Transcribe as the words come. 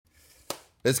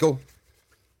Let's go.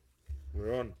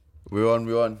 We're on. We're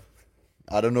on.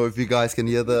 I don't know if you guys can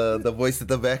hear the voice at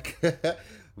the back.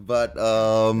 But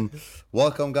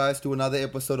welcome guys to another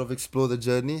episode of Explore the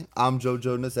Journey. I'm Joe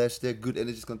Jonas, hashtag Good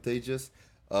Energy is Contagious.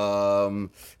 And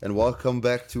welcome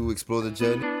back to Explore the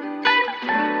Journey.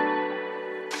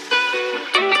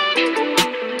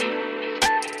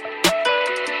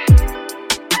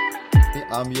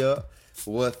 I'm here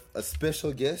with a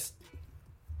special guest.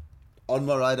 On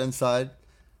my right hand side,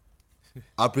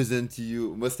 I present to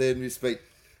you Mr. Henry Speight.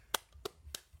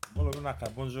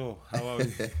 Bonjour. How are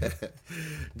you?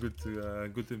 Good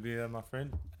to be here, my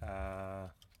friend.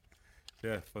 For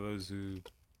those who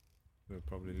are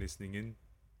probably listening in,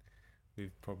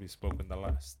 we've probably spoken the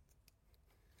last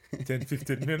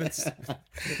 10-15 minutes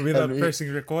without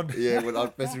pressing record. Yeah,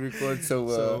 without pressing record.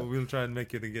 So we'll try and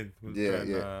make it again.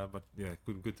 Yeah. But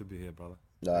good to be here, brother.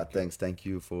 Thank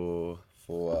you for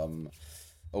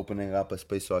opening up a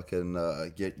space so I can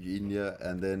get you in here.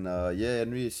 And then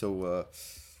Henry. So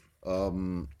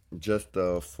just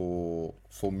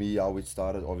for me, how it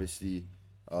started. Obviously,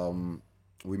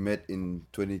 we met in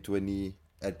 2020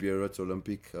 at Biarritz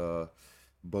Olympic.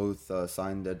 Both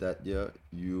signed at that year.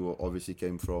 You obviously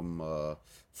came from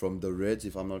the Reds,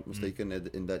 if I'm not mistaken,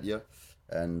 in that year.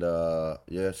 And it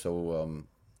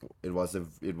was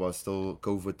still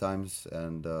COVID times,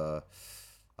 and I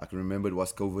can remember it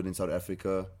was COVID in South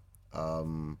Africa.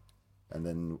 And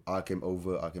then I came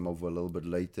over a little bit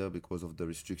later because of the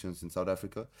restrictions in South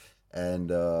Africa,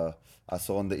 and I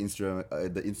saw on the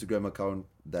Instagram account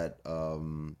that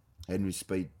Henry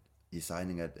Speight is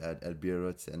signing at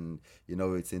Biarritz, and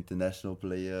it's international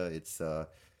player. It's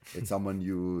someone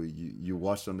you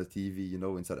watched on the TV.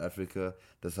 In South Africa,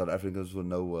 the South Africans will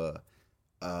know.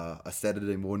 A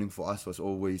Saturday morning for us was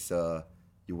always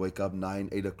you wake up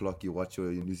 9-8 o'clock, you watch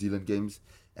your New Zealand games,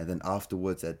 and then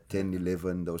afterwards at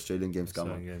 10-11 the Australian games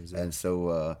come on. Games, yeah. And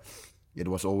so it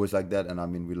was always like that, and I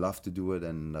mean we love to do it,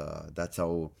 and that's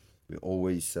how we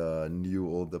always knew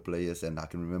all the players. And I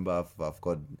can remember I've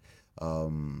got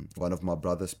one of my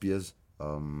brother's peers.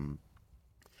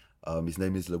 His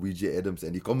name is Luigi Adams,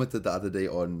 and he commented the other day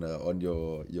on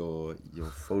your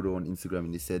photo on Instagram,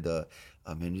 and he said,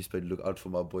 "Man, you better look out for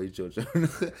my boy George."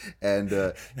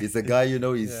 And he's a guy, he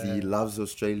loves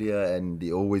Australia, and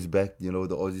he always backed the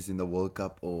Aussies in the World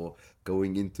Cup or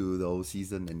going into the whole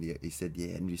season. And he said,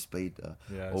 "Yeah, Henry Speight,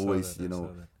 always,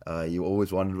 he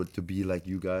always wanted to be like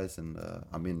you guys." And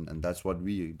and that's what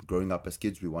we, growing up as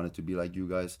kids, we wanted to be like you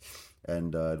guys.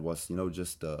 And it was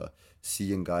just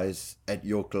seeing guys at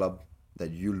your club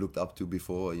that you looked up to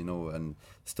before, and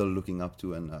still looking up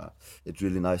to, and it's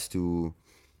really nice to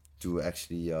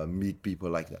actually meet people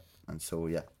like that. And so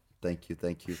thank you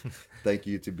thank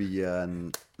you to be here,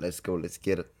 and let's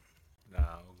get it.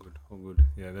 All good.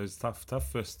 Yeah, it was tough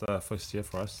first year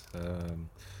for us.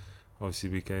 Obviously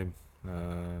we came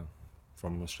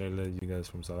from Australia, you guys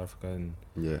from South Africa, and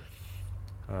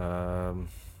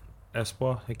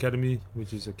Espoir Academy,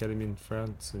 which is academy in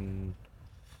France, and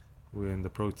we're in the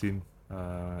pro team.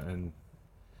 And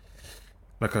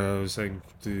like I was saying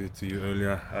to you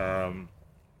earlier,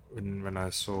 when I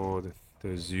saw that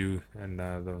there's you and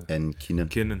Keenan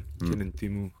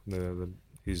Timu,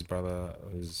 his brother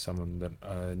is someone that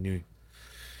I knew,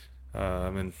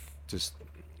 and just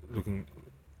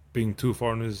being two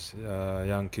foreigners,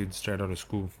 young kids straight out of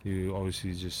school, you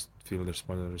obviously just feel the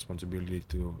responsibility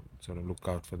to sort of look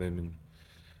out for them and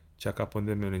check up on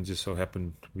them. And it just so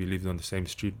happened we lived on the same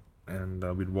street, and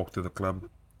we'd walk to the club,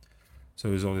 so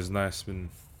it was always nice when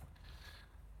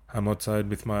I'm outside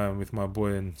with my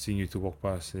boy and seeing you two walk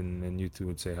past, and you two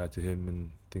would say hi to him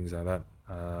and things like that.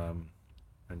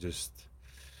 And just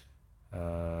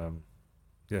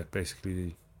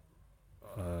basically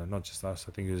not just us,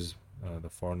 I think it was the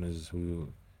foreigners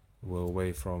who were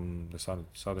away from the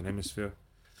southern hemisphere,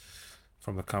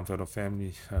 from the comfort of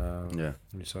family.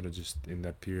 We sort of just in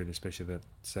that period, especially that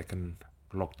second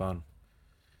lockdown,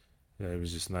 it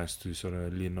was just nice to sort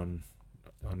of lean on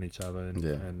each other and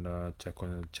check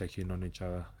in on each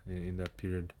other in that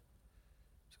period.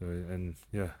 So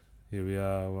here we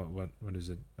are. What is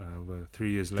it? We're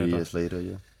 3 years later. 3 years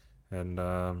later, And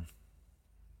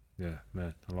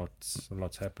man, a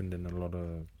lot's happened, and a lot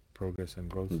of progress and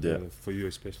growth for you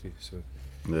especially. So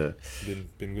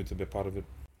been good to be part of it.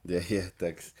 Yeah,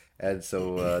 thanks. And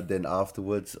so then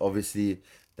afterwards, obviously,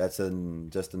 that's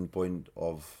just a point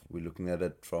of we're looking at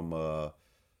it from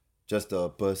just a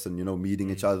person, meeting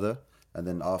each other. And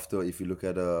then after, if you look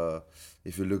at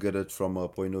it from a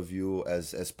point of view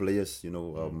as players,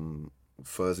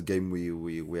 first game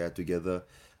we had together.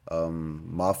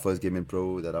 My first game in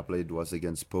pro that I played was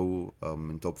against Po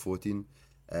in top 14,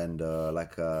 And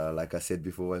like I said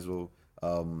before as well,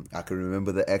 I can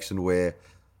remember the action where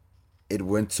it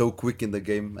went so quick in the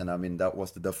game, and I mean that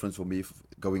was the difference for me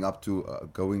going up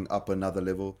another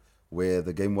level where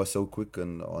the game was so quick,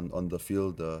 and on the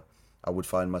field, I would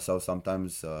find myself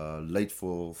sometimes late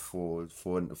for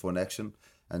an action.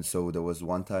 And so there was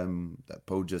one time that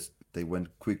Po just they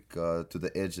went quick to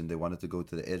the edge, and they wanted to go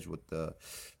to the edge with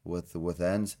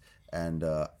hands, and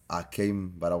I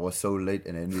came, but I was so late,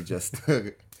 and then he just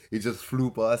he just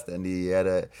flew past, and he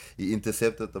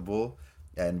intercepted the ball,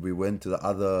 and we went to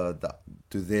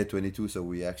to their 22. So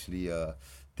we actually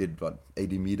did what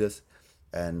 80 meters,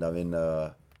 and I mean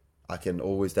I can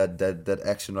always that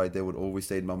action right there would always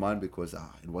stay in my mind because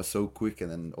it was so quick,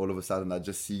 and then all of a sudden I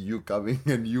just see you coming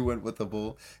and you went with the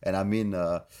ball. And I mean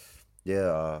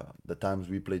yeah, the times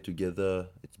we played together,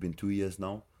 it's been 2 years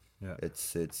now. Yeah.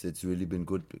 It's really been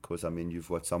good because I mean you've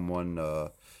got someone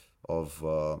of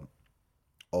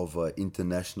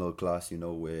international class,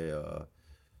 where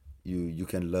you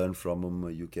can learn from him.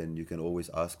 You can always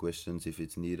ask questions if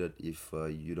it's needed. If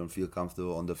you don't feel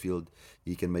comfortable on the field,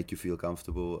 he can make you feel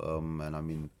comfortable. And I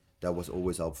mean that was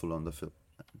always helpful on the field.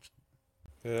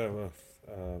 Yeah, well,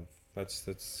 that's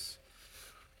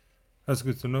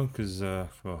good to know because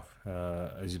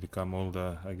as you become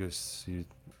older, I guess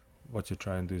what you're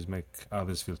trying to do is make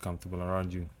others feel comfortable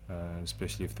around you,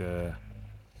 especially if they're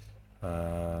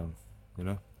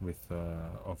with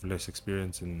of less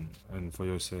experience, and for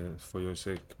your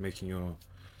sake making your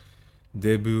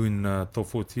debut in top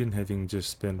 14, having just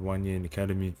spent 1 year in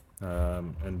academy,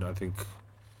 and I think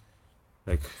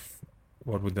like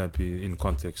what would that be in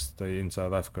context in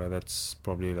South Africa? That's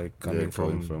probably like coming Going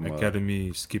from from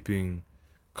academy, skipping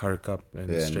Currie Cup, and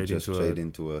yeah, and straight just into straight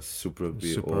into a Super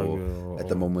Rugby, Super or Rugby at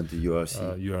the or moment the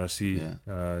URC. URC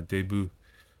Yeah, debut.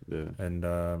 yeah, And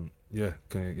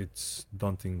it's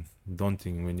daunting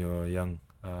when you're young.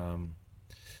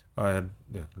 I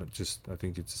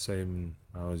think it's the same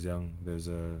when I was young. There's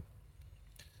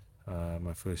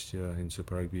my first year in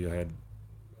Super Rugby, I had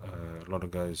a lot of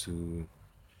guys who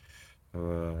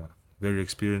were very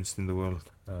experienced in the world.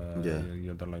 yeah,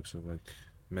 You're the likes of like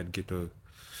Matt Gitto,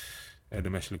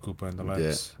 Adam Ashley Cooper, and the yeah.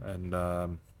 likes. And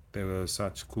they were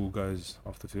such cool guys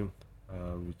off the field,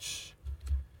 and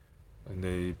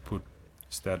they put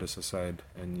status aside,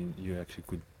 and you actually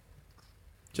could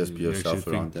Just be you actually yourself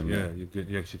around think, them. Yeah,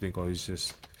 you actually think, oh, he's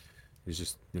just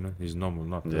he's normal,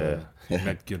 not yeah,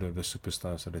 Matt Gidder, the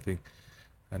superstar sort of thing.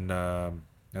 And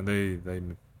they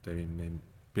made,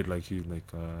 bit like you,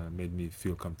 like made me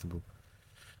feel comfortable,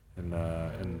 and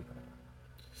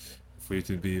for you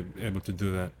to be able to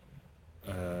do that,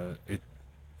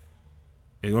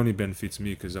 it only benefits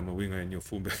me because I'm a winger and you're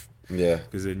fullback. yeah.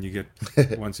 Because then you get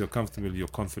once you're comfortable, you're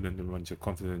confident, and once you're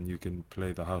confident, you can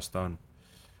play the house down,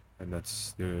 and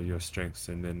that's your strengths.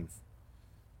 And then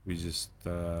we just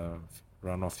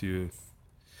run off you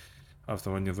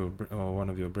after one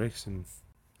of your breaks, and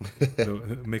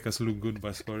make us look good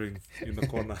by scoring in the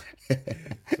corner.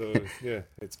 So yeah,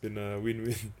 it's been a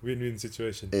win-win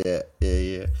situation. Yeah.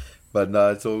 But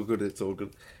no, it's all good. It's all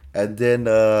good. And then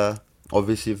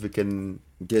obviously, if we can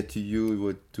get to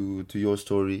you to your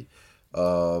story,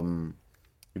 um,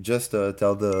 just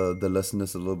tell the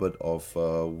listeners a little bit of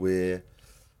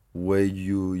where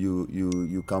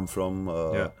you come from.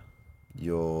 Yeah.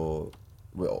 Your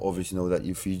We obviously know that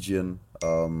you're Fijian.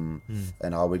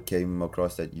 And how it came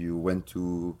across that you went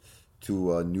to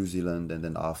New Zealand, and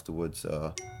then afterwards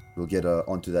we'll get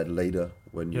onto that later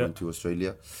when you Yeah. went to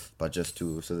Australia, but just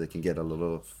so they can get a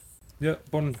little. Yeah,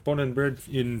 born and bred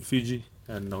in Fiji,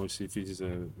 and obviously Fiji is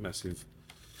a massive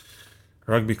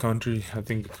rugby country. I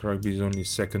think rugby is only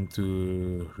second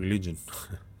to religion.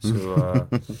 So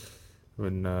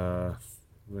when the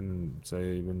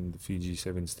Fiji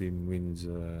Sevens team wins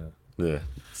Yeah.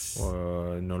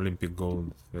 or an Olympic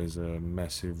gold, there's a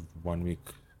massive 1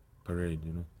 week parade.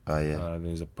 Yeah.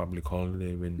 There's a public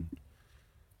holiday when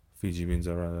Fiji wins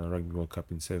a Rugby World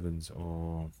Cup in sevens,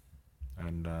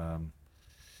 and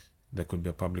there could be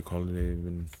a public holiday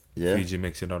when Yeah. Fiji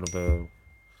makes it out of the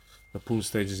pool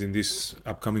stages in this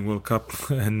upcoming World Cup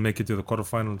and make it to the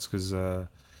quarterfinals, because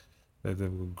they have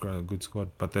a good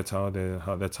squad. But that's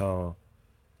how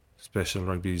special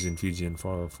rugby is in Fiji, and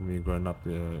for me growing up,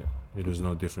 it was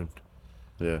no different.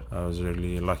 Yeah. I was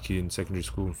really lucky in secondary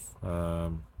school.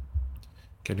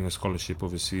 Getting a scholarship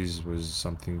overseas was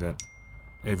something that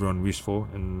everyone wished for,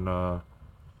 and I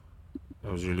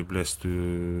was really blessed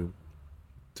to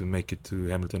make it to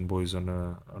Hamilton Boys on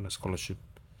a scholarship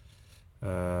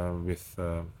with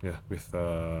a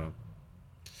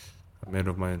mate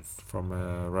of mine from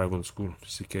a rival school,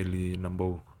 Sikeli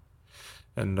Nambo,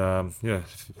 And yeah,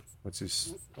 what's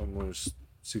this? Almost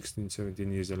 16,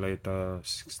 17 years later,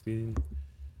 16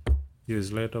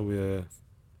 years later,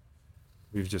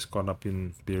 we've just gone up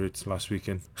in Biarritz last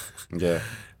weekend. Yeah.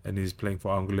 And he's playing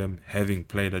for Angoulême, having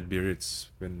played at Biarritz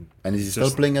when And is he still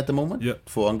playing at the moment? Yeah.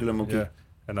 For Angoulême, okay. Yeah,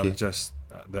 and Okay. I'm just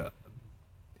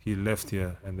he left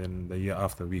here, and then the year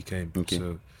after we came. Okay.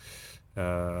 So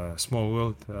small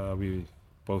world. We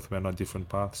both went on different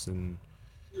paths, and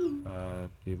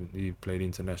he played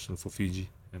international for Fiji,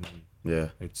 and Yeah.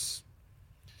 it's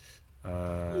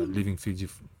leaving Fiji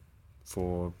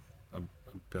for a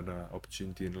better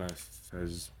opportunity in life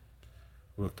has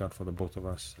worked out for the both of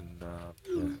us, and yeah,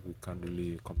 we can't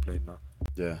really complain now.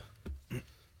 Yeah.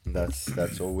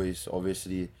 That's always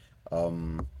obviously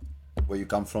where you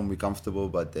come from, we're comfortable,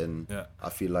 but then Yeah. I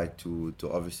feel like to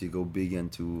obviously go big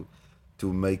and to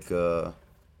make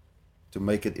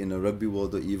it in a rugby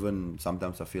world, or even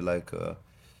sometimes I feel like I've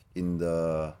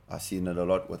seen it a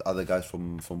lot with other guys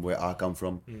from where I come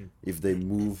from. If they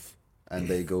move and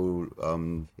they go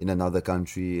in another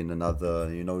country, in another,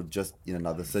 just in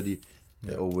another city,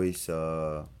 they always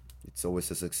it's always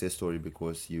a success story,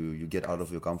 because you get out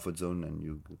of your comfort zone, and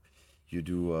you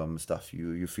do stuff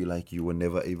you feel like you were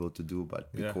never able to do, but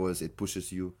Yeah. because it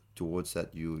pushes you towards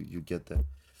that, you get there.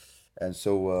 And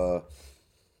so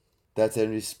that's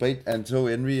Henry Speight. And so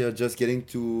Henry, just getting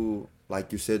to,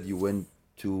 like you said, you went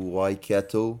to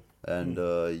Waikato, and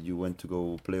you went to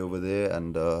go play over there.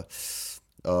 And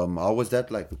how was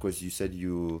that like? Because you said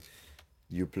you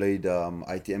played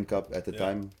ITM Cup at the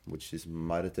time, which is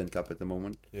Marathon Cup at the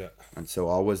moment. Yeah. And so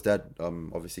how was that?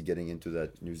 Obviously getting into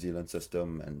that New Zealand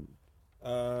system and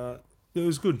It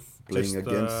was good. playing Just,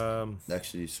 against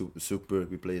actually Super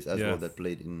Rugby players as Yeah. well that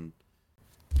played in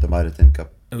the Marathon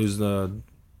Cup. It was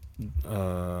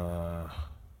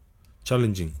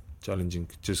challenging,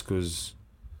 just because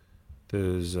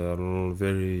there's a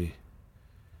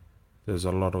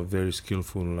lot of very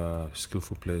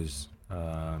skillful players,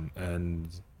 and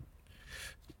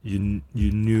you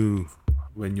knew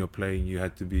when you're playing you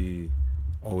had to be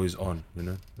always on.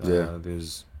 Yeah.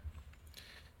 There's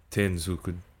tens who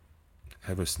could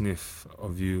have a sniff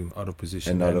of you out of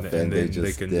position, And then they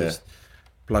they can just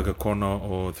plug a corner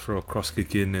or throw a cross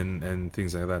kick in and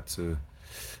things like that. So,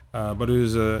 but it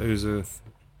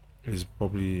was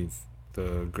probably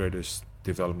the greatest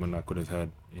development I could have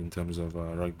had in terms of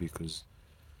rugby, because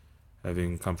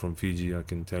having come from Fiji, I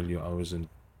can tell you I wasn't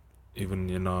even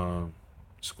in our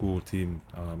school team,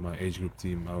 my age group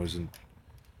team.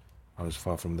 I was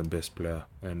far from the best player,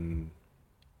 and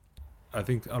I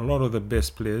think a lot of the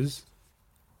best players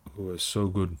who are so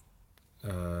good,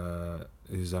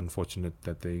 is unfortunate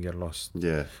that they get lost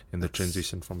in the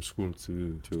transition from school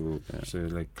to say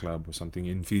like club or something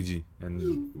in Fiji,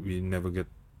 and we never get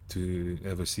to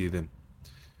ever see them.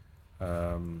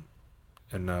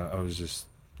 And I was just,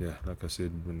 like I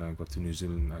said, when I got to New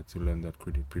Zealand, I had to learn that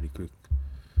pretty quick.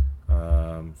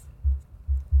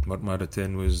 But Mada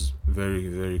 10 was very,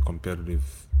 very competitive,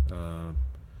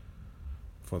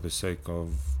 for the sake of,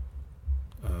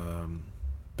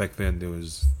 back then there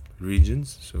was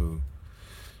regions, so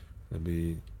there'd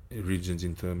be regions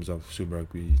in terms of Super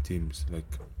Rugby teams, like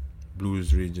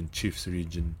Blues region, Chiefs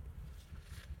region,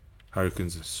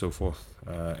 Hurricanes, so forth.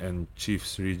 And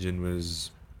Chiefs region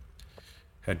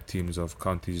had teams of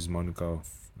counties, Manukau,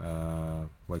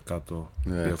 Waikato,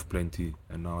 Bay of Plenty,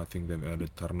 and now I think they've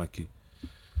added Taranaki.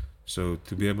 So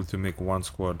to be able to make one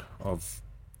squad of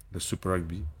the Super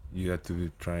Rugby, you had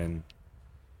to try and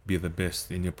be the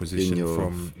best in your position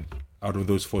from out of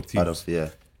those four teams.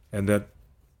 And that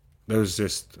was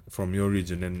just from your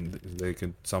region, and they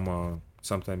could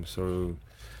sometimes throw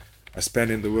a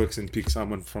span in the works and pick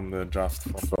someone from the draft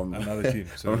from another team,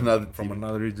 so from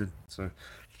another region. So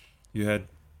you had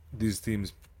these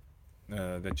teams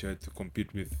that you had to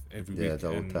compete with every week. The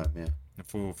whole time,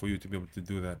 For you to be able to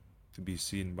do that, to be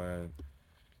seen by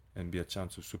and be a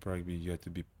chance of Super Rugby, you had to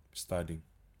be starting,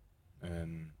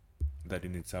 and that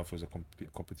in itself was a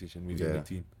competition within the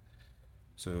team.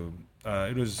 So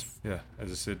it was,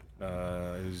 as I said,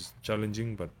 it was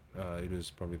challenging, but it was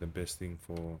probably the best thing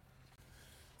for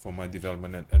my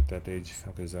development at that age,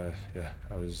 because I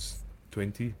was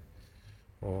 20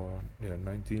 or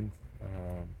 19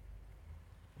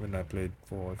 when I played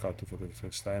for Waikato for the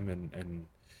first time, and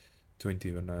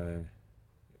 20 when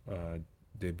I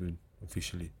debuted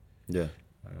officially.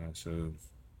 So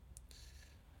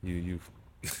you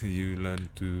you learn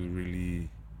to really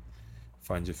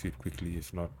find your feet quickly.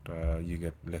 If not, you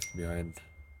get left behind,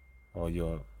 or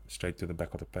you're straight to the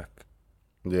back of the pack.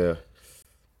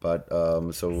 But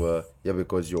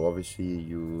because you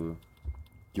obviously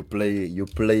you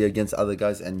play against other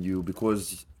guys, and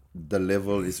because the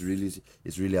level is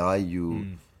really high,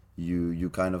 you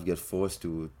kind of get forced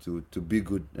to be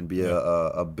good and be Yeah.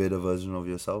 a better version of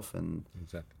yourself, and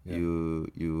Exactly. Yeah.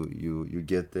 you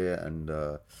get there, and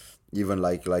even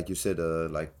like you said,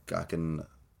 like I can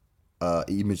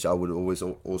image I would always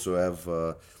also have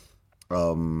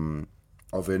um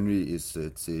of Henry is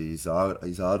he's a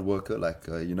hard worker, like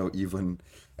even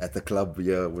at the club,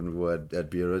 yeah, when we were at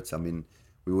Biarritz, I mean,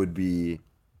 we would be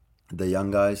the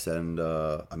young guys, and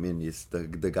I mean, he's the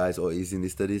guys, or he's in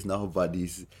his studies now, but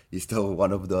he's still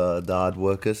one of the hard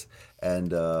workers,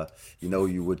 and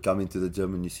you would come into the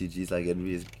gym and you see, geez, like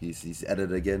Henry he's at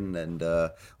it again, and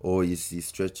or he's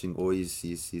stretching, or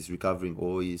he's recovering,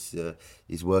 or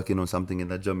he's working on something in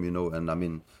the gym, and I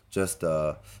mean, just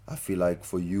I feel like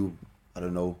for you, I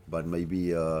don't know, but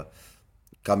maybe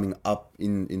coming up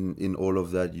in all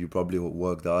of that, you probably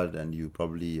worked hard, and you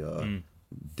probably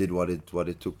did what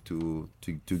it took to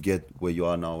get where you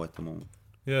are now at the moment.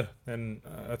 Yeah, and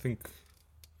I think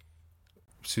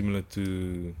similar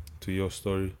to your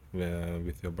story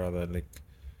with your brother, like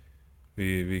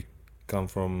we come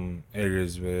from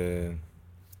areas where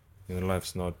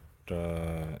life's not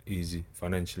easy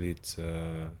financially. It's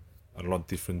a lot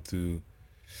different to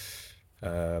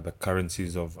the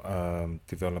currencies of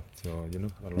developed, or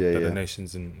a lot Yeah, better yeah,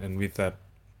 nations, and with that,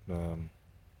 um,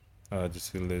 I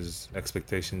just feel there's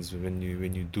expectations when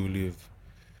you do leave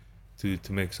to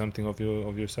make something of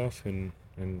yourself, and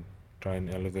try and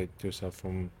elevate yourself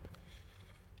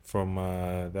from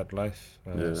that life,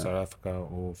 yeah, South Africa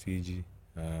or Fiji,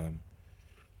 um,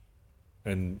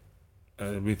 and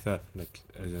with that, like,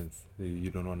 as in, you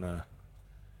don't wanna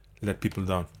let people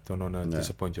down, don't wanna yeah,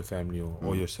 disappoint your family or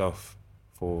mm, yourself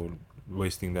for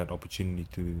wasting that opportunity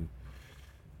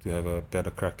to have a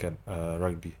better crack at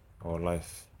rugby or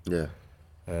life, yeah,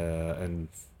 and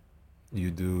you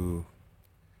do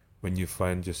when you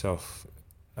find yourself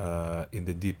in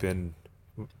the deep end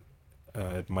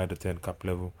at Mitre 10 Cup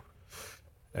level,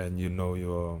 and you're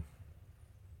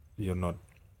not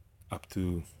up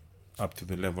to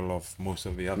the level of most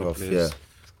of the other yeah, players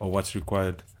or what's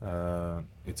required.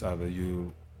 It's either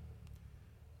you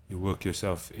work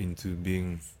yourself into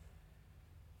being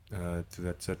to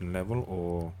that certain level,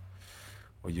 or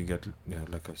you get, yeah,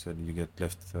 like I said, you get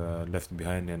left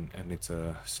behind, and it's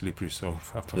a slippery slope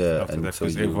yeah, after and that, so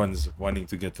because you everyone's wanting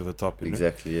to get to the top,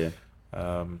 exactly, yeah,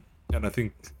 Um, and I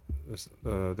think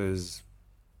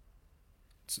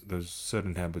there's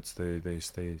certain habits, they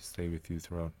stay with you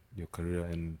throughout your career,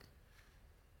 and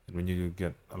when you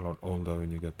get a lot older,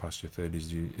 when you get past your 30s,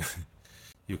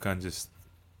 you can't just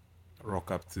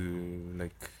rock up to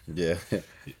like yeah,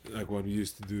 like what we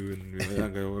used to do when we were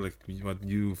younger, or like what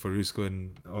you, Farisco,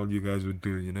 and all you guys would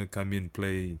do, come in,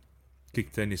 play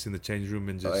kick tennis in the change room,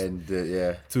 and just and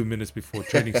yeah, 2 minutes before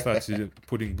training starts, you're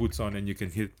putting boots on and you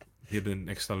can hit an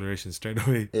acceleration straight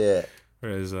away. yeah,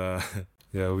 Whereas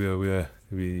yeah,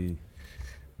 we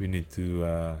need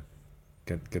to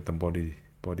get the body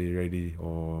ready,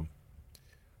 or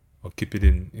keep it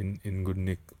in good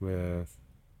nick, where,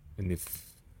 and if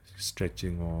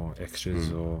stretching or extras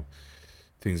mm, or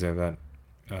things like that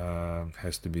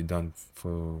has to be done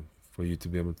for you to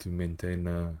be able to maintain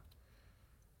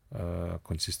a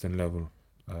consistent level,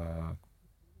 uh,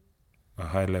 a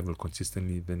high level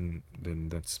consistently, then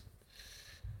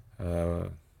uh,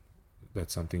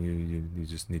 that's something you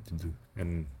just need to do.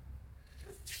 And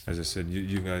as I said,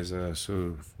 you guys are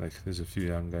so, like, there's a few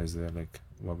young guys there, like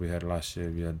what we had last year.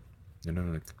 We had,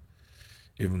 like,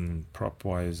 even prop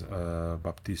wise,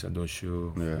 Baptiste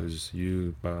Adosho, yeah, there's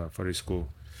you, Farisco,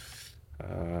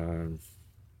 uh,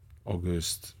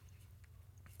 August,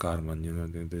 Carmen.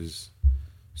 There's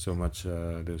so much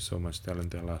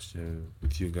talent there last year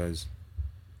with you guys,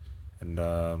 and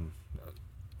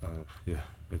yeah,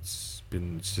 it's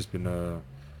just been a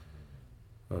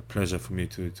pleasure for me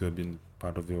to have been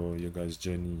part of your guys'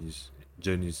 journeys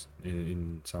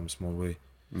in some small way.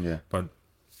 yeah, But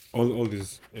all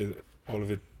this, all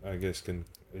of it, I guess,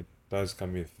 it does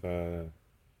come with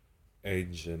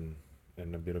age and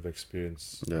a bit of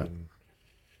experience, yeah, and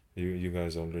you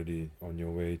guys are already on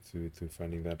your way to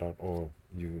finding that out, or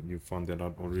you found that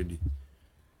out already.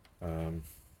 um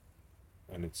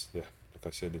and it's, yeah, like I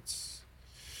said, it's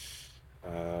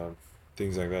uh,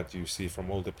 things like that you see from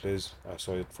all the players. I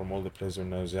saw it from all the players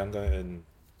when I was younger, and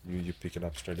you pick it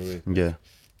up straight away. Like, yeah,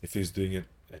 if he's doing it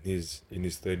and he's in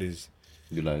his 30s,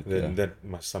 you like, yeah, then that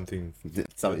must something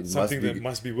so it must something that be,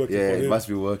 must be working yeah, for it him. must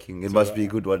be working, it must So be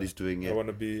good what he's doing, I yeah, want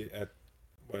to be at,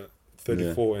 well,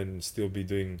 yeah, 34 and still be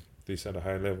doing this at a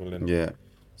high level. And yeah,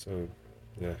 so,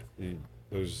 yeah,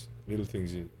 those little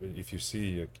things. If you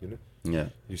see, like, Yeah,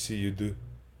 you see, you do,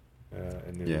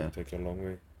 and it will yeah, take you a long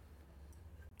way.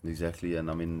 exactly. And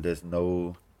I mean, there's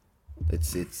no.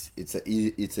 It's a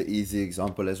easy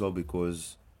example as well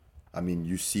because I mean,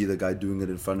 you see the guy doing it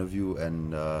in front of you,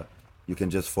 and you can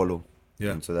just follow.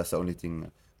 Yeah, And so that's the only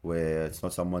thing where it's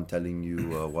not someone telling you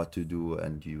what to do,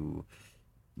 and you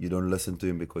don't listen to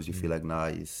him because you feel like nah,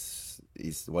 he's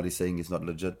what he's saying is not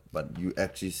legit. But you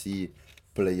actually see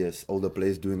older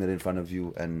players doing it in front of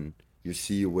you, and you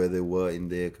see where they were in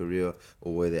their career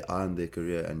or where they are in their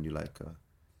career, and you're like,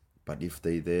 but if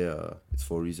they there, it's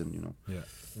for a reason, you know. yeah,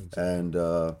 exactly. And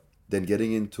then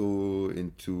getting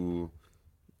into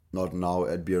not now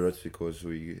at Biarritz because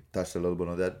we touched a little bit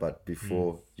on that, but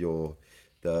before your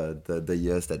the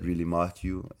years that really marked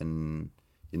you, and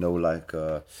you know, like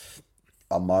I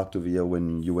marked over here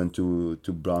when you went to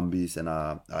Brumbies, and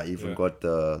I even Yeah, got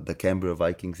the Canberra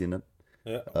Vikings in it.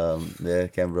 yeah. Yeah,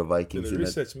 Canberra Do Vikings the in it.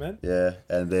 research, man. Yeah,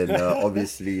 and then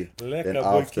obviously then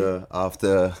Lekker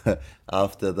boekie.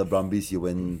 after the Brumbies you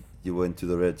went to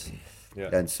the Reds, Yeah,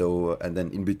 and so and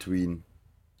then in between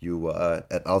you were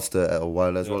at Ulster a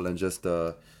while as yeah, well, and just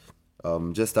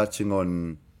touching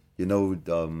on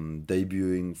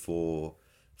debuting for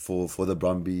the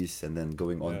Brumbies and then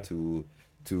going on yeah. to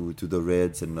the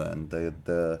Reds and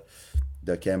the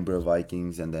Canberra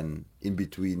Vikings, and then in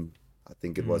between I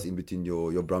think it was in between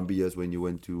your Brumby years when you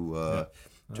went Yeah.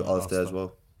 to Ulster as Ulster.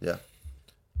 well. Yeah.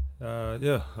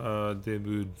 Yeah,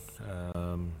 debuted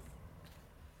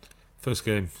first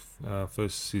game,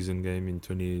 first season game in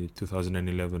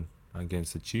 2011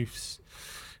 against the Chiefs,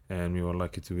 and we were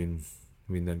lucky to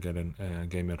win that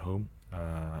game at home.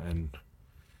 And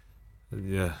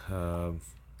yeah,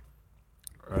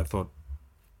 I thought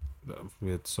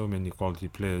we had so many quality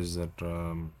players that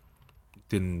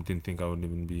didn't think I would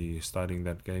even be starting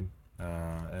that game.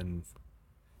 And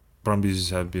Brumbies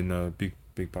have been a big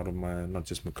part of my, not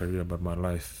just my career but my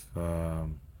life,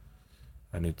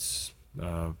 and it's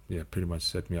yeah, pretty much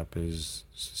set me up to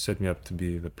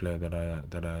be the player that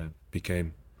I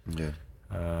became, Yeah.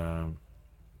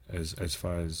 as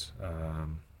far as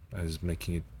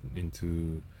making it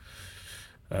into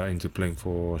playing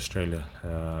for Australia,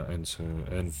 and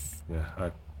yeah,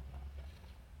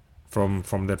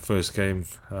 from that first game,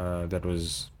 that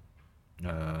was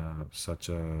such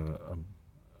a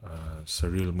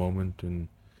surreal moment, and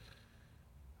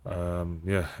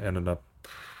yeah, ended up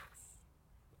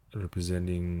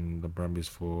representing the Brumbies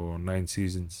for 9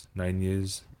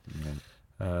 years,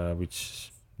 Yeah.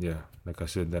 which, yeah, like I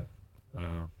said, that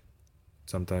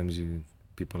sometimes a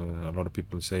lot of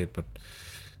people say it, but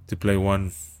to play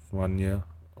one year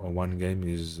or one game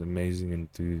is amazing,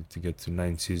 and to get to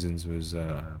 9 seasons was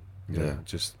Yeah.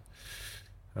 just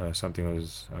something I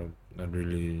was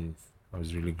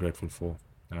really grateful for.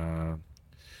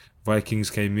 Vikings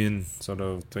came in sort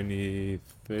of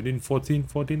 2013,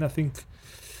 14, I think,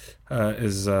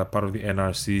 as part of the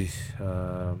NRC,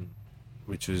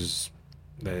 which is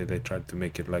they tried to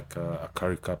make it like a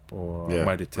Curry Cup or a Yeah.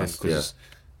 Mighty 10, Yeah. because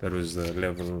that was the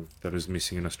level that was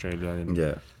missing in Australia. And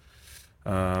Yeah.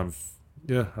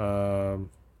 yeah,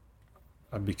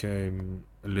 I became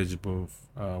eligible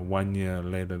 1 year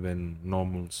later than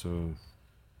normal, so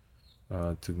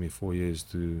it took me 4 years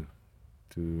to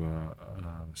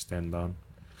stand down.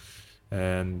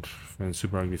 And when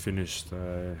Super Rugby finished,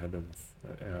 I had a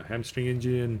hamstring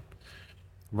injury, and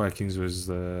Vikings was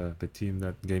the team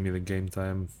that gave me the game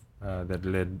time that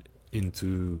led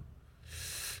into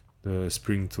the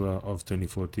spring tour of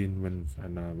 2014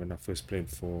 when I first played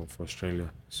for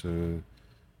Australia. So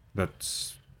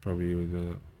that's probably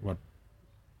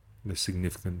the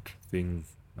significant thing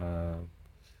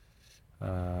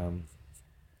um,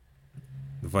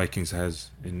 the Vikings has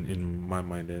in my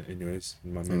mind, anyways,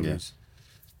 in my memories.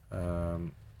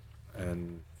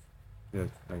 And yeah,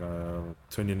 like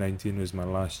 2019 was my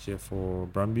last year for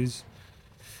Brumbies.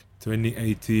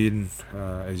 2018,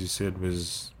 as you said,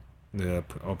 was the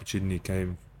opportunity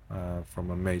came from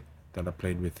a mate that I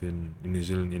played with in New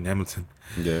Zealand, in Hamilton.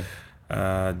 Yeah.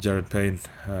 Jared Payne.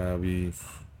 We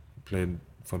played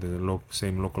for the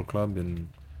same local club, and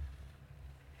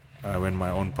I went my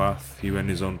own path. He went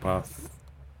his own path,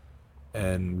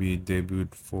 and we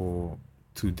debuted for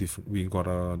we got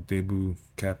our debut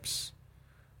caps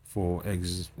for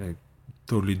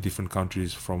totally different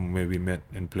countries from where we met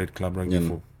and played club rugby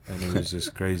for, and it was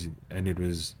just crazy. And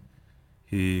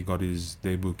he got his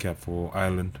debut cap for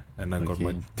Ireland, and I got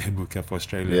my debut cap for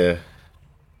Australia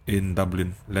in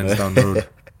Dublin, Lansdowne Road.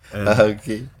 And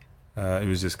Okay. it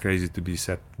was just crazy to be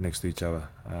sat next to each other.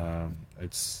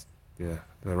 The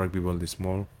rugby world is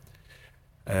small,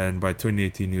 And by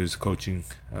 2018, he was coaching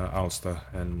Ulster,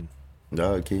 and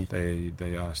Okay.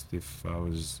 they asked if I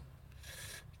was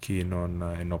keen on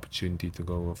an opportunity to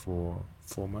go for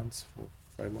 4 months,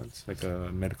 5 months, like a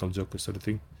medical joker sort of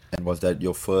thing. And was that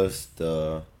your first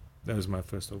That was my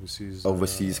first overseas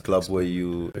overseas club where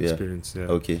you? Yeah. experience. Yeah,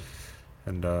 Okay.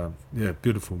 and yeah,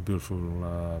 beautiful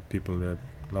people there,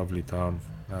 lovely town,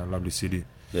 lovely city.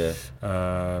 Yeah.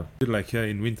 Bit like here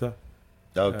in winter,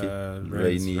 Okay.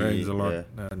 rains Rainy. a lot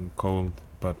Yeah. and cold,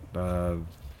 but the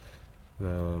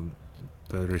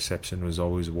the reception was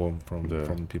always warm Yeah.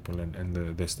 from people, and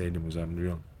the stadium was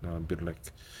unreal. A bit like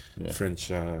Yeah. French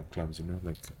clubs,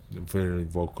 like very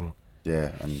vocal.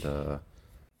 Yeah. And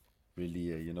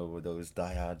really, those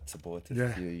diehard supporters.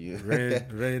 Yeah, You.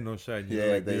 rain or shine, Yeah.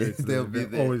 like the Reds, They'll be they're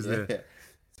there. always there. Yeah.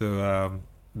 So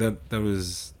that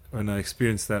was when I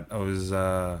experienced that. I was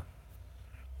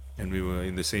and we were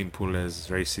in the same pool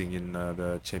as racing in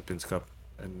the Champions Cup,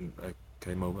 and I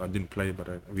came over. I didn't play, but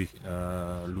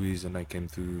Louise and I came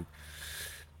to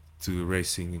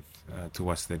racing to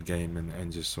watch that game,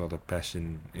 and just saw the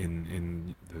passion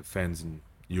in the fans in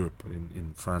Europe,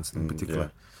 in France in Yeah.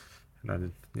 particular. And I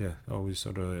did, yeah, always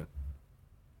sort of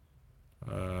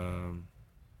um,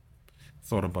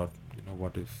 thought about,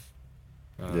 what if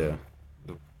Yeah.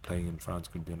 the playing in France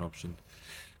could be an option.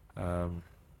 Um,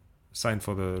 Signed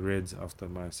for the Reds after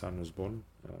my son was born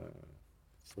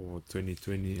for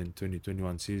 2020 and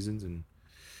 2021 seasons, and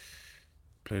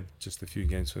played just a few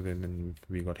games for them, and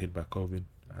we got hit by COVID.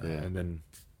 Yeah. And then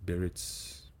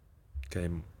Biarritz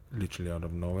came literally out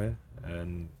of nowhere,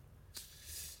 and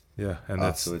yeah, and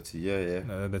Afterwards, yeah.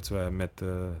 that's where I met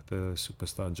the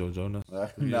superstar Joe Jonas Nah,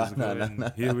 2 years ago, nah.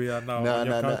 and here we are now Nah, on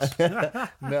your nah. couch.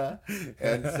 Nah.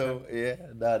 And so yeah,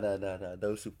 nah.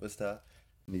 Those superstar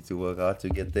need to work hard to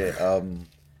get there.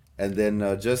 And then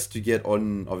just to get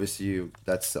on, obviously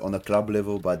that's on a club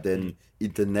level, but then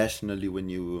internationally, when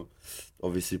you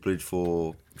obviously played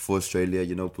for Australia,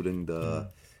 putting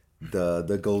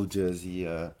the gold jersey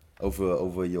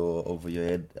over your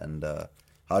head, and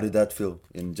how did that feel?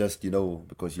 And just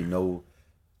because I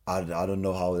don't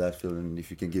know how that feel, and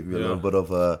if you can give me a little Yeah. bit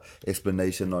of a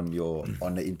explanation on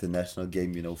the international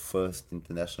game, first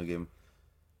international game.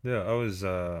 Yeah, I was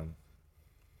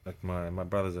like my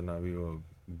brothers and I, we were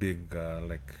big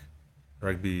like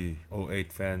rugby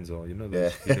 '08 fans, or Yeah.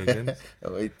 those video games,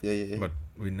 Oh, wait, yeah. but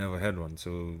we never had one,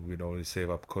 so we'd always save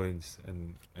up coins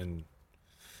and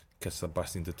catch the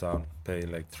bus into town, pay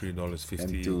like And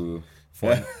 $3.50 to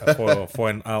for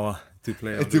an hour to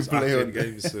play on to these play arcade on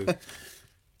games. So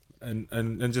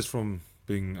and just from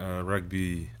being a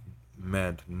rugby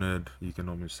mad nerd, you can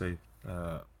almost say,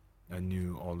 I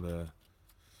knew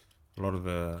a lot of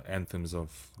the anthems of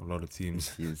a lot of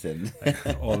teams. teams and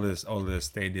all the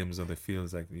stadiums or the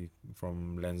fields, like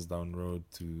from Lansdowne Road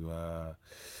to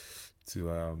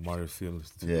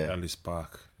Murrayfield to Yeah. Ellis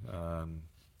Park,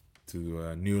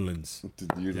 to Newlands, to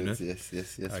do know? this.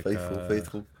 Yes. Like,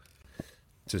 Faithful.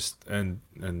 just and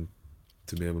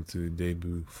to be able to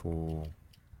debut for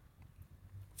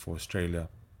Australia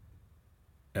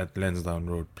at Lansdowne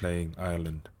Road playing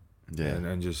Ireland, Yeah.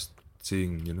 and just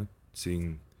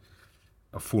seeing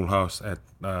a full house at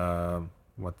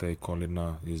what they call it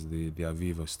now is the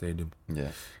Aviva Stadium,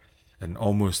 Yeah. and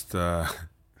almost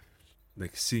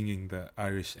like singing the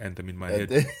Irish anthem in my head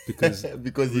because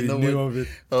because we knew of it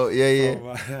Oh yeah.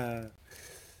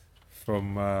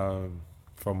 from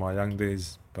our young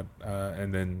days, but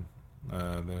and then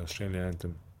the Australian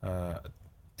anthem. I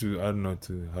don't know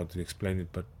how to explain it,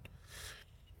 but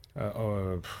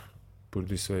put it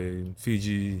this way: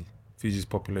 Fiji's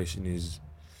population is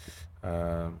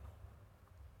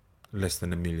less than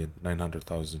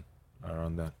 900,000,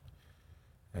 around that,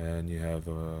 and you have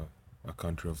a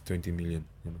country of 20 million,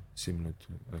 similar to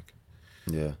like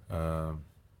Yeah.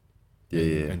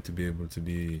 and to be able to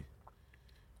be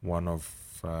one of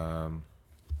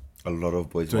A lot of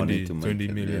boys 20, wanting to make 20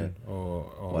 it, million or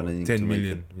Wanting to 10 make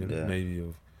million, it, yeah. maybe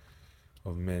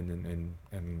of men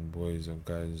and boys or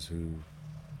guys who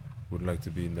would like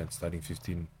to be in that starting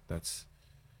 15. That's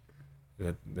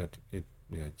that it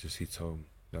just hits home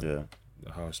that, Yeah.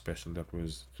 how special that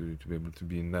was to be able to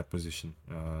be in that position.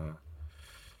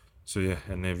 So yeah,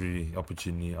 and every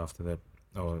opportunity after that,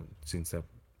 or since that,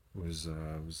 was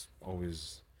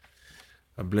always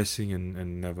a blessing,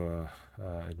 and never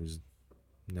it was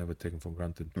never taken for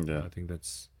granted. Yeah. I think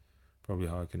that's probably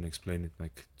how I can explain it.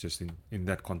 Like, just in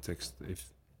that context,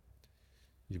 if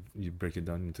you break it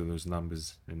down into those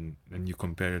numbers, and you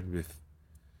compare it with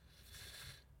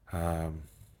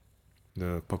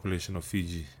the population of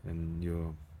Fiji, and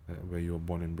you're where you were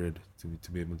born and bred,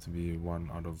 to be able to be one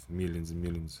out of millions and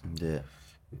millions Yeah.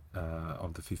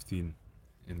 of the 15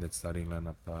 in that starting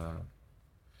lineup.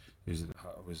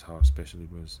 Was how special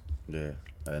it was. Yeah,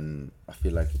 and I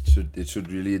feel like it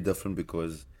should really be different,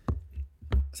 because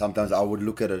sometimes I would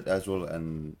look at it as well,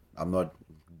 and I'm not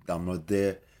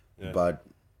there, Yeah. but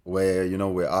where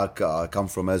where I come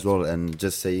from as well, and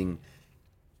just saying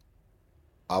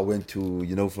I went to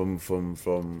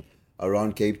from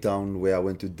around Cape Town, where I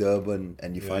went to Durban,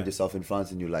 and you find Yeah. yourself in France,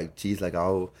 and you're like, geez, like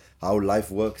how life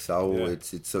works, how Yeah.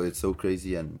 it's so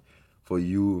crazy. And for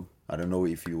you, I don't know,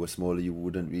 if you were smaller, you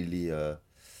wouldn't really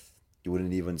you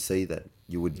wouldn't even say that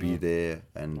you would be No. there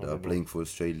and No. playing for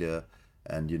Australia,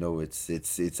 and you wouldn't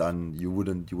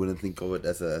think of it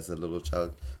as a little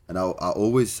child. And I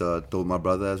always told my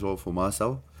brother as well, for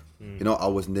myself, I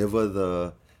was never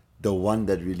the one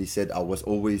that really said. I was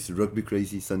always rugby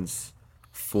crazy since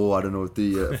 4, I don't know,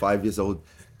 3 5 years old.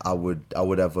 I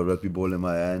would have a rugby ball in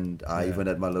my hand. I Yeah. even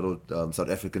had my little South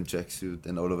African tracksuit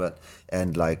and all of that.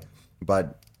 And like,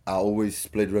 but I always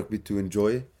played rugby to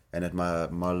enjoy. And at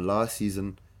my last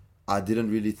season, I didn't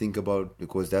really think about,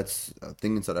 because that's a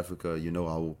thing in South Africa. You know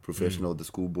how professional the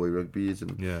schoolboy rugby is,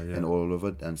 and Yeah. and all of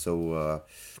it. And so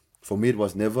for me, it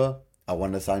was never I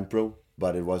want to sign pro,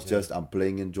 but it was just I'm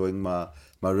playing, enjoying my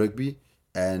rugby,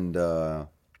 and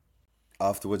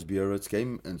afterwards Biarritz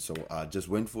came, and so I just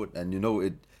went for it. And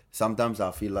it sometimes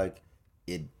I feel like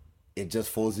it it just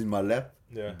falls in my lap,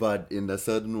 Yeah. but in a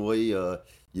certain way,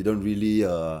 you don't really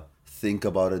think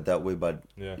about it that way. But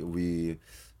Yeah.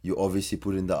 you obviously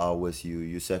put in the hours,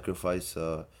 you sacrifice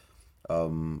a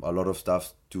lot of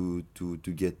stuff to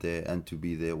get there and to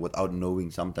be there, without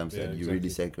knowing sometimes Yeah, that you really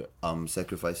exactly.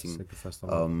 sacrificing Sacrificed a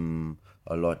lot.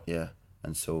 a lot, yeah.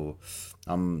 And so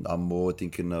I'm more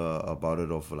thinking about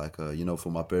it of like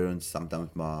for my parents.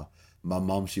 Sometimes my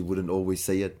mom, she wouldn't always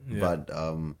say it, Yeah. but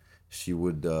she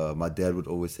would my dad would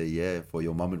always say, yeah, for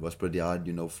your mom it was pretty hard,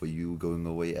 for you going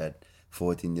away at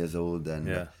 14 years old. And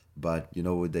Yeah. but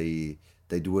they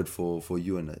do it for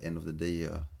you, and at the end of the day,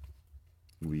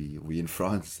 we in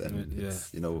France, and Yeah.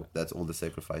 it's that's all the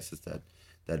sacrifices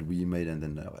that we made, and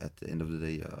then at the end of the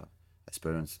day, as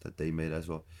parents, that they made as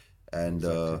well. And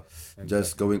Exactly.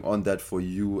 just going on that, for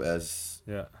you, as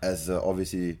Yeah.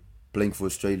 obviously playing for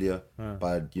Australia,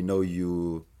 but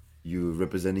you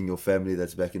representing your family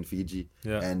that's back in Fiji.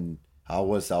 Yeah. And how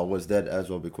was that as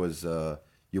well, because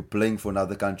you're playing for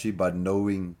another country, but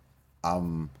knowing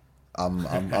I'm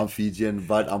I'm Fijian,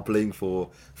 but I'm playing for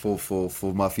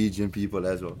my Fijian people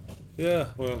as well.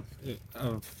 Yeah. Well,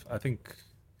 I think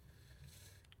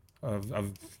I've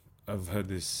I've I've heard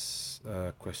this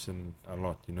question a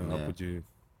lot. How Yeah. could you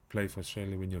play for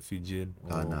Australia when you're Fijian,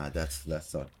 Ah, or nah, that's not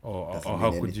doesn't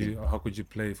how mean could anything. you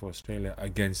play for Australia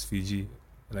against Fiji?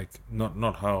 Like,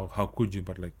 not how could you,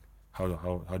 but like how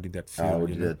did that feel? How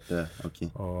did that?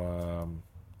 Okay. Or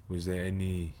was there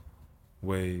any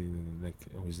way, like,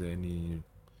 was there any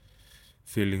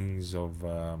feelings of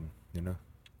or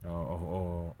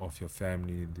of your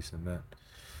family, this and that,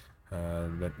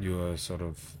 that you are sort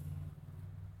of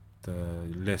the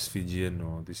less Fijian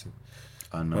or this?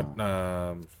 I But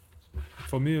know.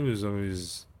 for me, it was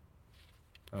always,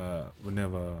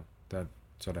 whenever that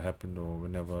sort of happened, or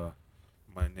whenever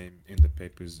my name in the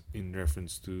papers in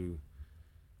reference to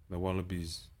the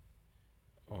Wallabies,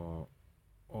 or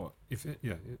if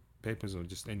papers, or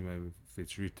just anywhere, if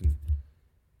it's written,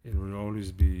 it will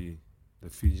always be the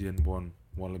Fijian-born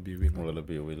Wallaby winger, Will it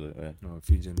be? Will it? Yeah. no,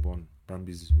 Fijian-born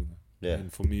Brumbies winger. Yeah.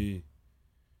 And for me,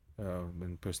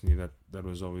 and personally, that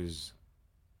was always,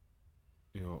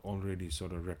 already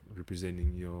sort of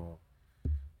representing your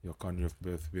country of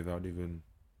birth, without even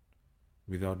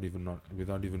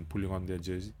pulling on their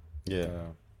jersey.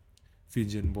 Yeah.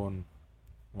 Fijian-born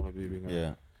Wallaby winger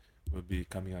Yeah. will be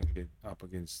coming up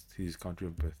against his country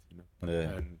of birth,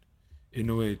 Yeah. and in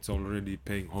a way, it's already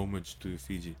paying homage to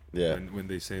Fiji. Yeah. When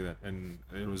they say that. And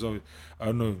it was always, I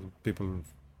don't know, people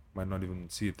might not even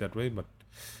see it that way, but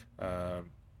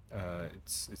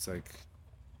it's like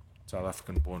South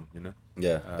African born,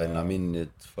 Yeah. And I mean,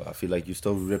 I feel like you're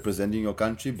still representing your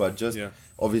country, but just Yeah.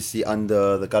 obviously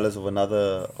under the colors of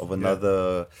another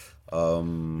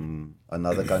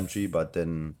another country. But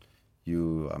then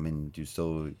I mean, you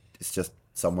still, it's just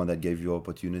someone that gave you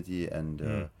opportunity,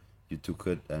 and you took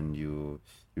it, and you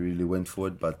really went for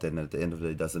it. But then at the end of the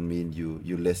day, it doesn't mean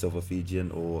you're less of a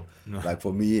Fijian, or No. like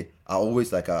for me, I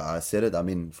always, like I said it. I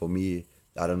mean, for me,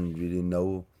 I don't really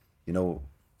know,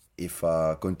 if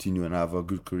I continue and have a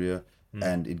good career,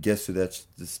 and it gets to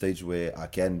the stage where I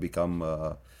can become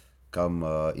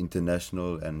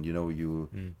international, and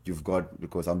you've got,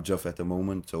 because I'm Jeff at the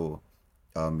moment, so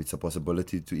it's a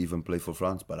possibility to even play for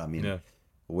France. But I mean, Yeah.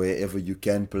 wherever you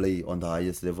can play on the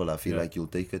highest level, I feel Yeah. like you'll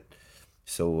take it.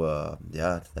 So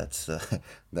yeah, that's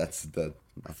that's that.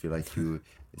 I feel like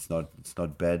it's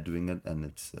not bad doing it,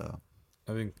 and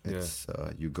I think, yeah.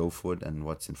 you go for it, and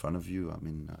what's in front of you. I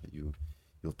mean,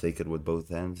 you'll take it with both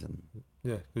hands, and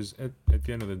Yeah, because at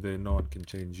the end of the day, no one can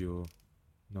take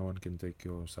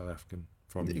your South African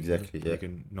from you. exactly, yeah,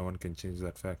 No one can change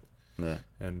that fact, yeah,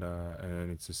 and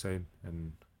it's the same,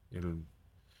 and it'll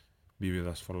be with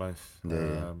us for life.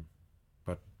 yeah, yeah,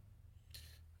 But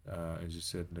as you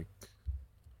said, like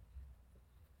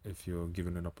if you're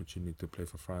given an opportunity to play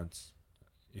for France,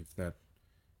 if that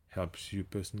helps you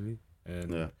personally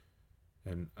yeah.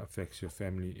 and affects your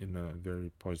family in a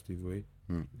very positive way,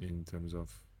 Mm, in terms of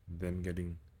them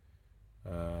getting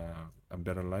a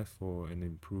better life or an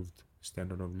improved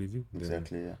standard of living, then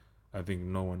exactly, yeah. I think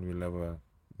no one will ever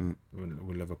Mm,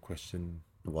 will ever question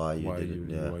why you did it,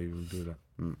 yeah. why you will do that.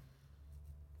 Mm.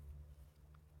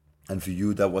 And for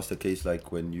you, that was the case,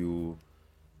 like when you,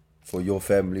 for your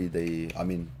family, I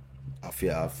mean, I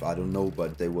don't know,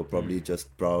 but they were probably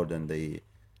just proud, and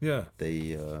Yeah,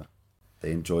 they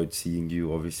they enjoyed seeing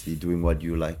you obviously doing what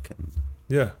you like, and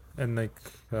yeah, and like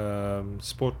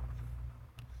sport,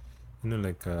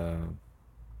 like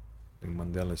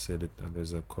Mandela said it.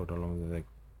 There's a quote along like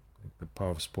the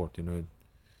power of sport. mm,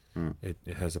 It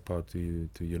has a power to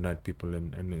unite people,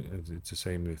 and it's the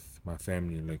same with my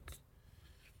family. Like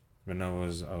when I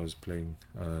was playing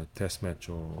a test match,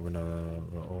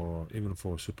 or even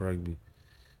for Super Rugby,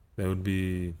 there would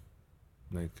be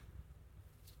like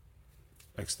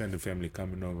extended family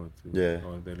coming over yeah,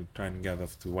 or they'll try and gather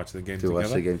to watch the game to watch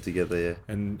the together, game together, yeah.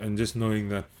 and just knowing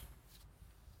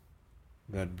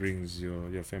that brings your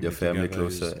Your family family together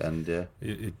closer, is and yeah,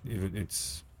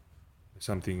 it's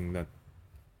something that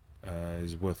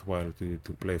is worthwhile to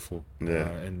play for, yeah,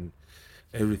 and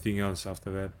everything else after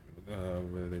that,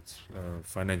 whether it's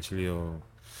financially or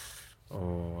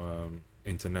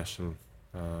international,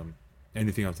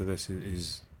 anything after this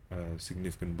is a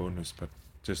significant bonus. But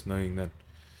just knowing that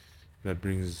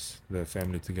brings the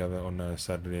family together on a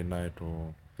Saturday night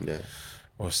yeah,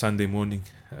 or Sunday morning,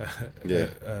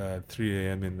 yeah. 3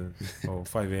 a.m. or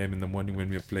 5 a.m. in the morning when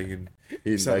we're playing in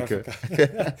In South like a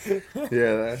Africa.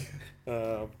 yeah,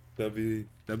 man.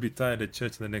 They'll be tired at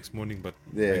church the next morning, but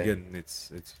Yeah. again,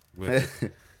 it's worth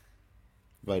it.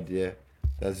 But yeah,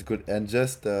 that's good. And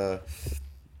just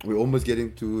we're almost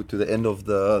getting to the end of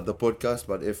the podcast.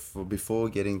 But if before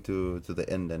getting to the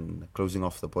end and closing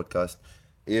off the podcast,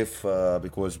 if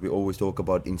because we always talk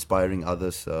about inspiring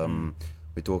others,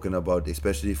 we're talking about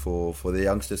especially for the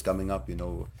youngsters coming up.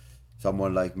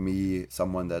 Someone like me,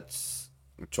 someone that's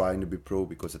trying to be pro,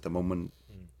 because at the moment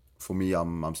for me,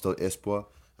 I'm still espoir.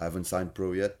 I haven't signed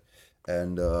pro yet,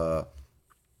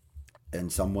 and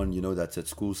someone that's at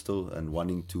school still and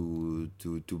wanting to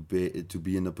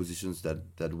be in the positions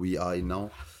that we are in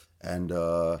now. And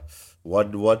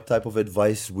what type of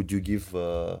advice would you give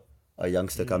a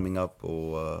youngster coming up,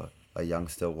 or a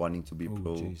youngster wanting to be Oh,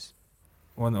 pro? jeez.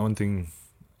 One thing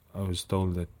I was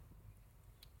told, that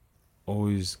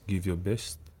always give your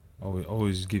best.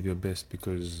 Always give your best,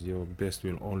 because your best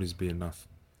will always be enough.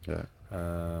 Yeah,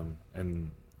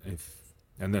 And if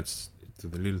and that's to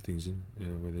the little things,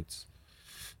 whether it's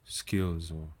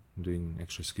skills or doing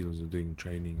extra skills or doing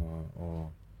training or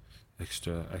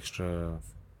extra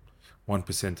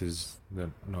 1% is that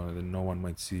no one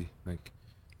might see. Like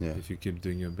yeah, if you keep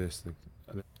doing your best, like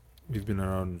we've been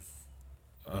around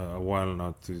a while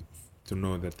now to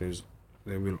know that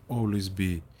there will always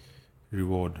be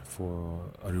reward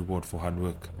for hard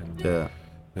work, and yeah,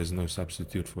 there's no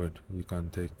substitute for it. You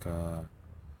can't take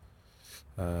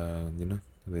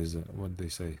there's what they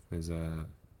say, the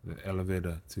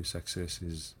elevator to success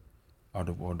is out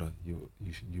of order. You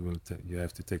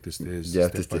have to take the stairs you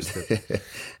have to step by step.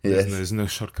 yes, There's no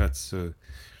shortcuts. So,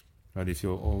 but if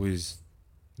you're always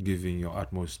giving your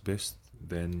utmost best,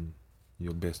 then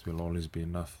your best will always be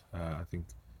enough. I think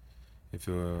if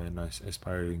you're a nice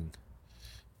aspiring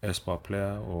ESPA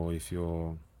player, or if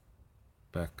you're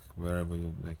back wherever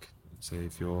you like, say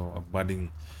if you're a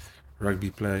budding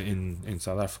rugby player in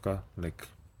South Africa, like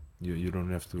you don't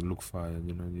have to look far.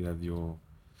 You have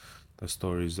the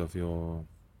stories of your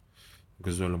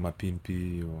Gazolo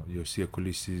Mapimpi or your Sia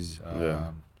Colises,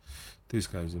 yeah, these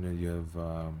guys. You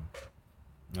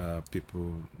have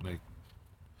people like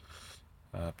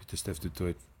Peter Steph du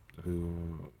Toit,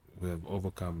 who have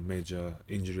overcome major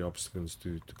injury obstacles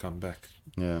to come back,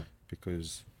 yeah,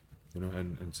 because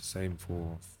and it's the same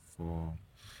for for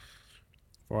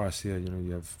us here.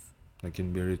 You have, like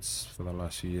in Biarritz, for the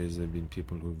last few years, there have been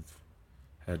people who've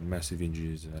had massive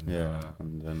injuries, and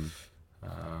and then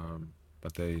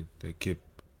but they keep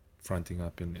fronting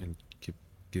up and keep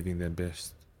giving their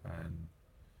best, and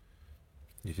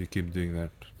if you keep doing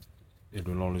that, it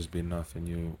will always be enough, and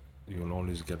you'll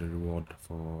always get a reward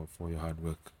for your hard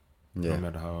work. No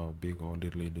matter how big or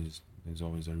little it is, there's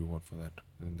always a reward for that,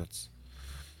 and that's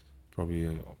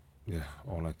probably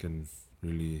all I can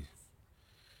really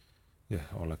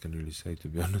say, to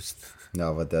be honest.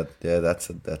 No, but that's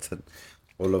it.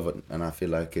 All of it, and I feel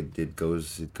like it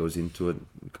goes into it.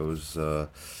 It goes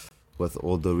with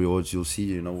all the rewards you'll see.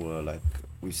 You know, like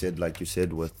you said,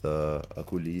 with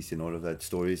Akulis and all of that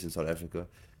stories in South Africa,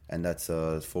 and that's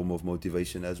a form of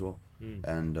motivation as well.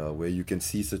 And where you can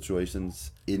see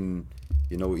situations in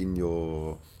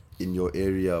your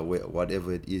area, where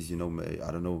whatever it is, I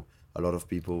don't know, a lot of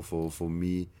people, for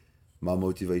me, my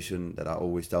motivation that I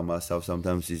always tell myself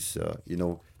sometimes is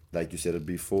like you said it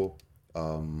before,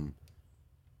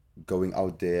 going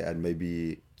out there and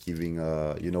maybe giving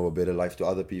a better life to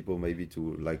other people, maybe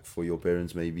to, like, for your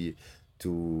parents, maybe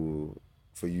for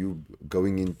you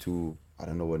going into, I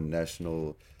don't know, a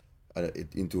national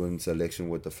into a selection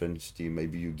with the French team.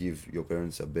 Maybe you give your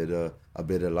parents a better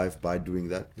life by doing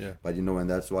that. But and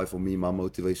that's why for me my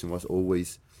motivation was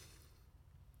always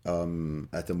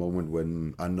at the moment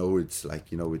when I know it's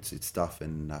like it's tough,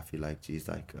 and I feel like, geez,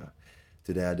 like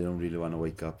today I didn't really want to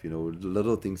wake up,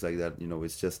 little things like that.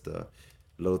 It's just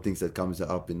little things that comes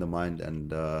up in the mind,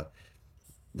 and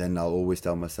then I'll always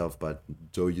tell myself, but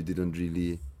Joe, you didn't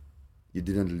leave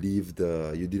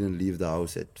the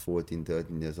house at 14,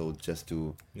 13 years old just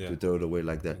to throw it away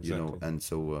like that. Exactly. And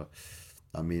so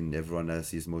I mean, everyone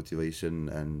has his motivation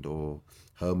or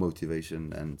her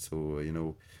motivation, and so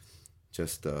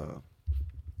just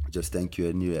thank you,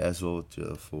 and you as well,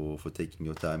 for taking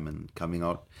your time and coming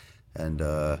out and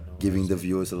giving the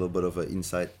viewers a little bit of an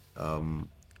insight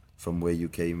from where you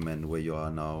came and where you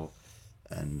are now.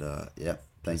 And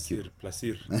thank you.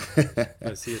 Plezier.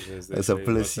 It's a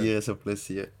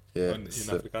plezier. Yeah. In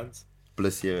Afrikaans?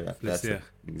 Plezier. Yeah. That's it.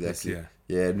 Plezier. Exactly. Plezier.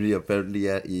 Yeah, and we apparently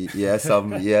he has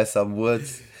some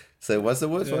words. So what's the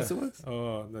words? Yeah. What's the words?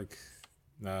 Oh, like,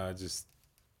 nah, just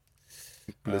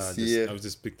Plezier. I've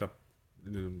just picked up a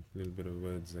little bit of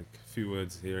words, like a few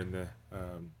words here and there. I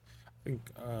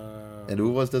think. And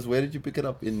who was this? Where did you pick it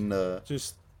up? In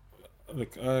just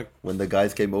like when the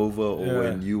guys came over, or Yeah,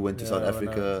 when you went to South when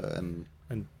Africa, and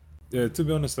yeah, to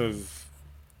be honest, I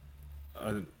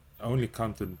only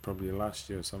counted probably last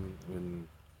year when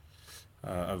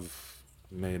I've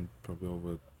made probably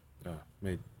over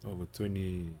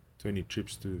 20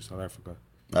 trips to South Africa.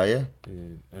 oh yeah,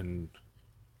 And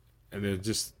they're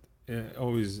just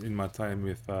always in my time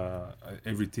with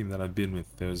every team that I've been with.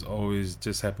 There's always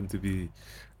just happened to be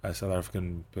a South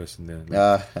African person there.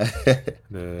 Like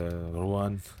the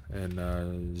Rowan and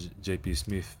JP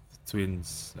Smith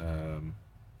twins.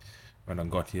 When I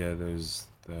got here, there's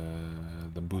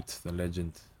the boot, the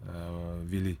legend,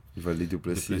 Willie Du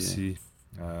Plessis.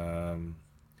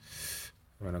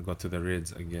 When I got to the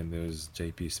Reds again, there was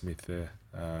JP Smith there.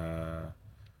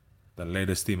 The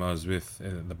latest team I was with,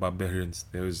 the Barbarians,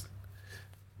 there was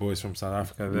boys from South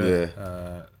Africa there,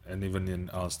 and even in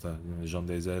Ulster, Jean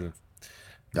Dezel,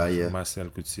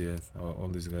 Marcel Coetzee, all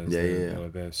these guys, they were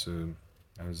there. So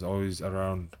I was always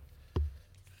around.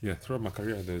 Yeah, throughout my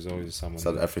career, there's always someone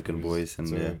South there. African boys,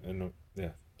 and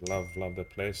love the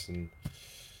place, and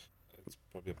it's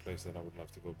probably a place that I would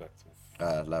love to go back to.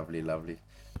 Lovely.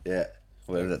 Yeah.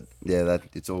 Well, that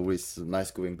it's always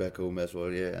nice going back home as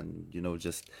well. Yeah, and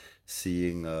just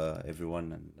seeing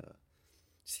everyone and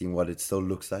seeing what it still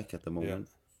looks like at the moment.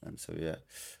 And so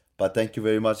but thank you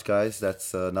very much, guys.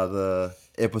 That's another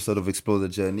episode of Explore the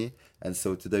Journey. And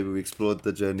so today we explored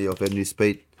the journey of Henry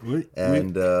Speight.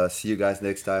 And see you guys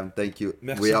next time. Thank you.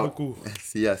 Merci We out. beaucoup.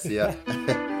 See ya.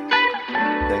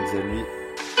 Thanks, Henry.